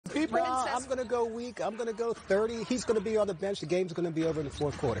I'm going to go weak. I'm going to go 30. He's going to be on the bench. The game's going to be over in the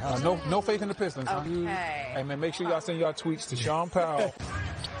fourth quarter. No faith in the Pistons. Okay. Hey, man, make sure y'all send y'all tweets to Sean Powell.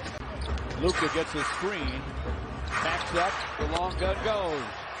 Luka gets a screen. Backs up. The long gun goes.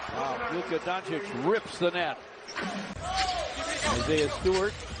 Wow. Luka Doncic rips the net. Isaiah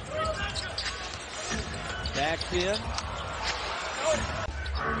Stewart backs in.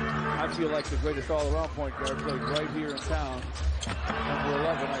 I feel like the greatest all-around point guard played right here in town. Number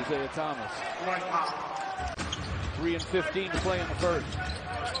 11, Isaiah Thomas. 3 and 15 to play in the first.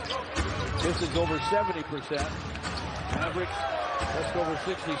 This is over 70%. Mavericks just over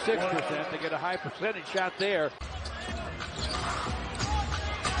 66%. They get a high percentage shot there.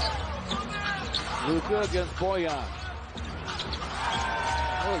 Luka against Boyan.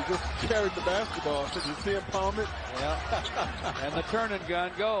 Oh, he just carried the basketball. Did you see him palm it? Yeah. And the turn and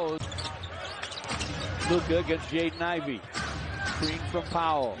gun goes. Luka against Jaden Ivey. Screen from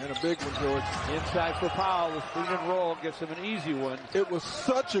Powell. And a big one, George. Inside for Powell. The screen and roll gets him an easy one. It was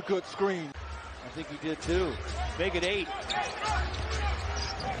such a good screen. I think he did too. Make it 8.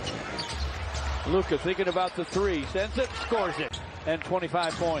 Luka thinking about the 3. Sends it, scores it. And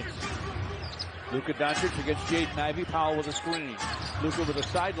 25 points. Luka Doncic against Jaden Ivey. Powell with a screen. Luka with a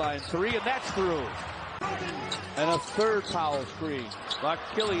sideline 3, and that's through. And a third Powell screen.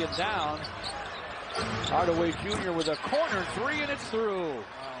 Locked Killian down. Hardaway Jr. with a corner 3, and it's through.